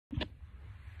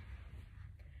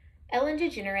Ellen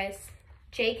DeGeneres,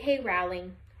 J.K.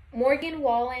 Rowling, Morgan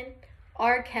Wallen,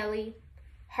 R. Kelly,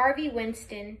 Harvey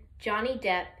Weinstein, Johnny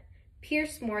Depp,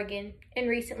 Piers Morgan, and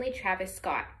recently Travis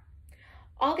Scott.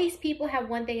 All these people have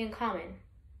one thing in common.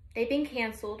 They've been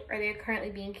canceled, or they're currently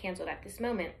being canceled at this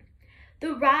moment.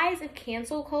 The rise of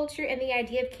cancel culture and the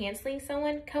idea of canceling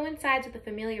someone coincides with a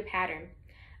familiar pattern.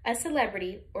 A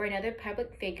celebrity or another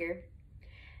public figure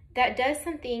that does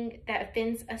something that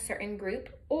offends a certain group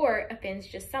or offends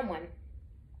just someone.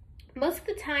 Most of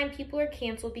the time, people are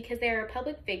canceled because they are a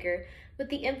public figure with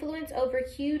the influence over a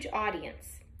huge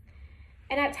audience.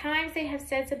 And at times, they have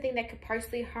said something that could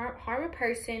personally harm a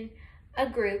person, a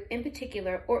group in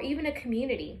particular, or even a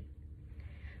community.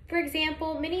 For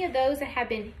example, many of those that have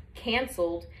been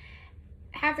canceled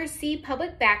have received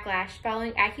public backlash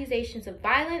following accusations of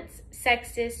violence,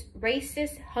 sexist,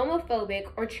 racist,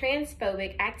 homophobic, or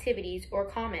transphobic activities or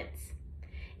comments.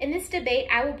 In this debate,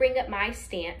 I will bring up my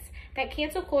stance that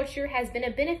cancel culture has been a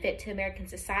benefit to American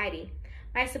society.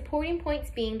 My supporting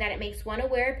points being that it makes one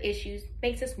aware of issues,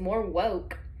 makes us more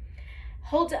woke,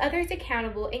 holds others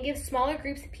accountable, and gives smaller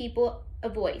groups of people a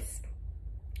voice.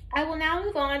 I will now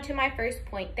move on to my first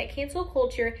point, that cancel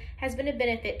culture has been a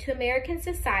benefit to American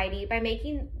society by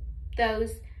making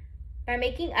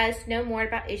us know more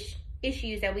about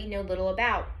issues that we know little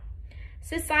about.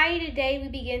 Society today, we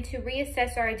begin to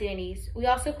reassess our identities. We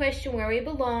also question where we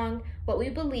belong, what we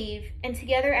believe, and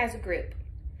together as a group.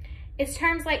 It's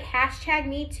terms like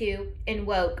 #MeToo and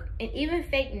woke, and even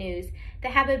fake news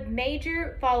that have a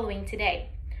major following today.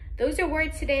 Those are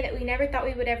words today that we never thought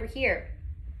we would ever hear.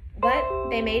 But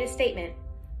they made a statement.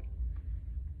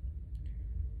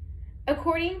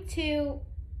 According to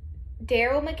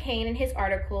Daryl McCain in his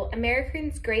article,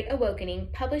 America's Great Awakening,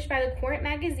 published by the Current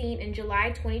magazine in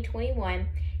July 2021,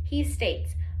 he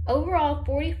states, overall,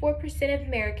 44% of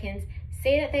Americans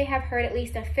say that they have heard at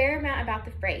least a fair amount about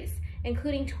the phrase,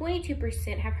 including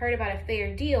 22% have heard about a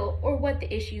fair deal or what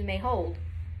the issue may hold.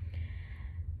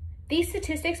 These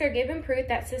statistics are given proof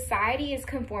that society is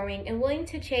conforming and willing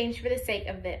to change for the sake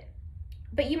of it.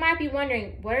 But you might be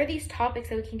wondering, what are these topics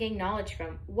that we can gain knowledge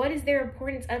from? What is their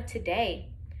importance of today?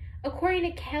 According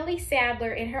to Kelly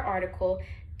Sadler in her article,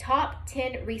 Top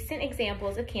 10 Recent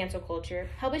Examples of Cancel Culture,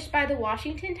 published by the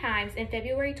Washington Times in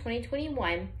February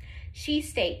 2021, she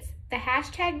states, the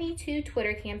 #MeToo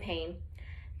Twitter campaign,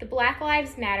 the Black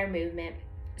Lives Matter movement,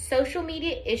 social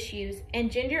media issues,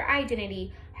 and gender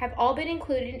identity have all been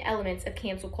included in elements of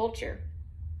cancel culture.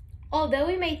 Although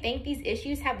we may think these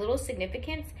issues have little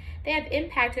significance, they have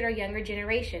impacted our younger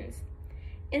generations.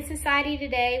 In society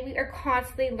today, we are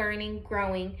constantly learning,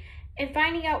 growing, and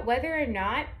finding out whether or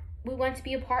not we want to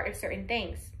be a part of certain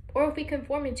things, or if we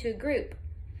conform into a group.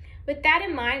 With that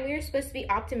in mind, we are supposed to be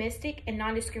optimistic and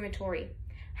non-discriminatory.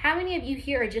 How many of you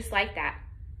here are just like that?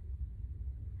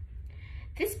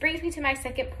 This brings me to my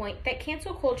second point, that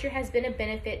cancel culture has been a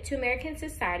benefit to American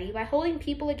society by holding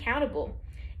people accountable,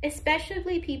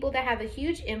 especially people that have a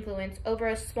huge influence over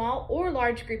a small or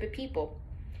large group of people.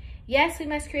 Yes, we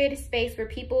must create a space where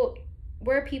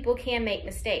people can make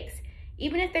mistakes,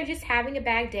 even if they're just having a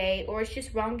bad day or it's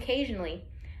just wrong occasionally.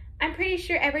 I'm pretty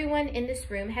sure everyone in this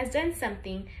room has done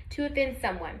something to offend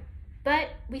someone, but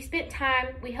we spent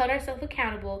time, we held ourselves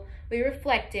accountable, we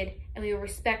reflected, and we were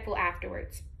respectful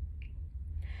afterwards.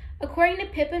 According to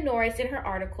Pippa Norris in her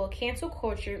article, Cancel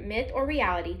Culture, Myth or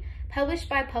Reality, published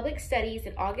by Public Studies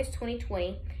in August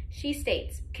 2020, she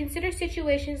states, consider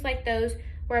situations like those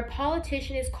where a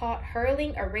politician is caught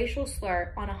hurling a racial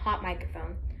slur on a hot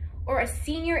microphone, or a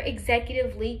senior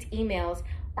executive leaked emails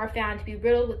are found to be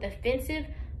riddled with offensive,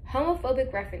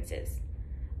 homophobic references.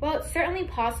 While it's certainly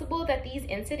possible that these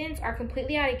incidents are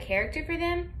completely out of character for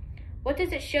them, what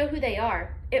does it show who they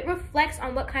are? It reflects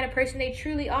on what kind of person they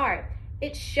truly are.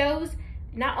 It shows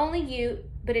not only you,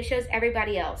 but it shows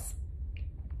everybody else.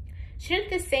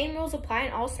 Shouldn't the same rules apply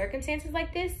in all circumstances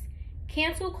like this?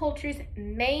 Cancel culture's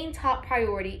main top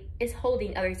priority is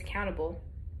holding others accountable.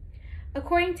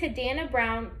 According to Dana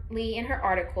Brownlee in her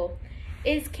article,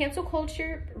 is cancel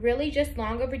culture really just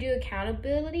long overdue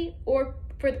accountability for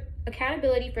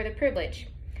the privilege?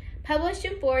 Published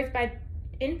in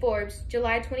Forbes,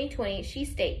 July 2020, she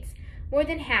states, more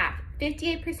than half,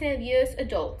 58% of U.S.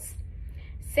 adults,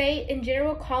 say in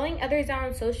general calling others out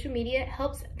on social media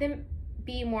helps them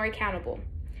be more accountable.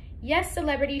 Yes,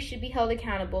 celebrities should be held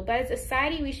accountable, but as a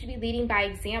society we should be leading by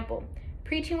example,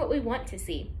 preaching what we want to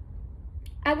see.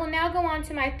 I will now go on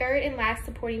to my third and last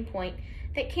supporting point,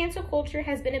 that cancel culture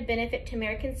has been a benefit to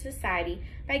American society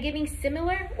by giving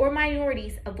similar or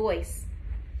minorities a voice.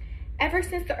 Ever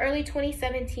since the early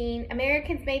 2017,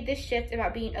 Americans made this shift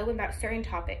about being open about certain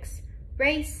topics: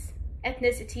 race,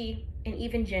 ethnicity, and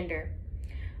even gender.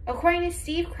 According to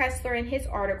Steve Kressler in his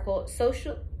article,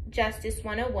 Social Justice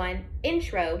 101,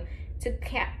 Intro to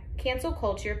Cancel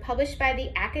Culture, published by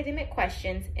the Academic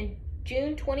Questions in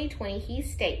June 2020, he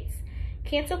states,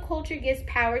 cancel culture gives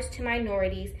powers to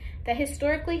minorities that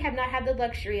historically have not had the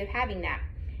luxury of having that.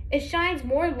 It shines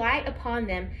more light upon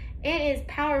them and is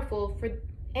powerful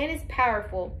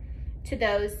to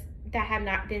those that have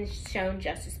not been shown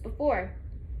justice before.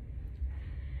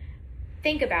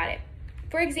 Think about it.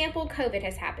 For example, COVID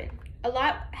has happened. A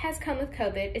lot has come with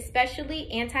COVID,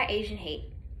 especially anti-Asian hate.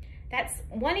 That's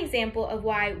one example of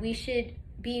why we should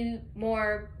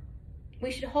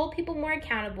hold people more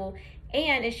accountable,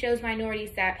 and it shows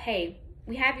minorities that, hey,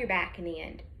 we have your back in the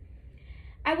end.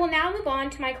 I will now move on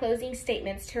to my closing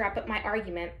statements to wrap up my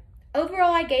argument.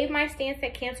 Overall, I gave my stance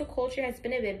that cancel culture has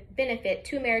been a benefit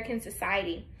to American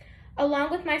society, along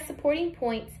with my supporting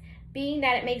points being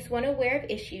that it makes one aware of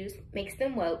issues, makes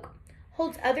them woke,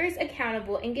 holds others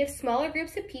accountable, and gives smaller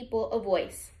groups of people a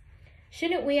voice.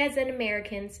 Shouldn't we as an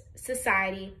American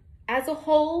society, as a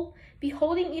whole, be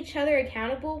holding each other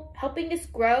accountable, helping us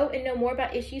grow and know more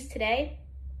about issues today?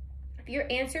 If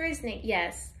your answer is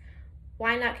yes,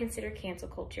 why not consider cancel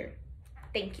culture?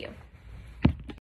 Thank you.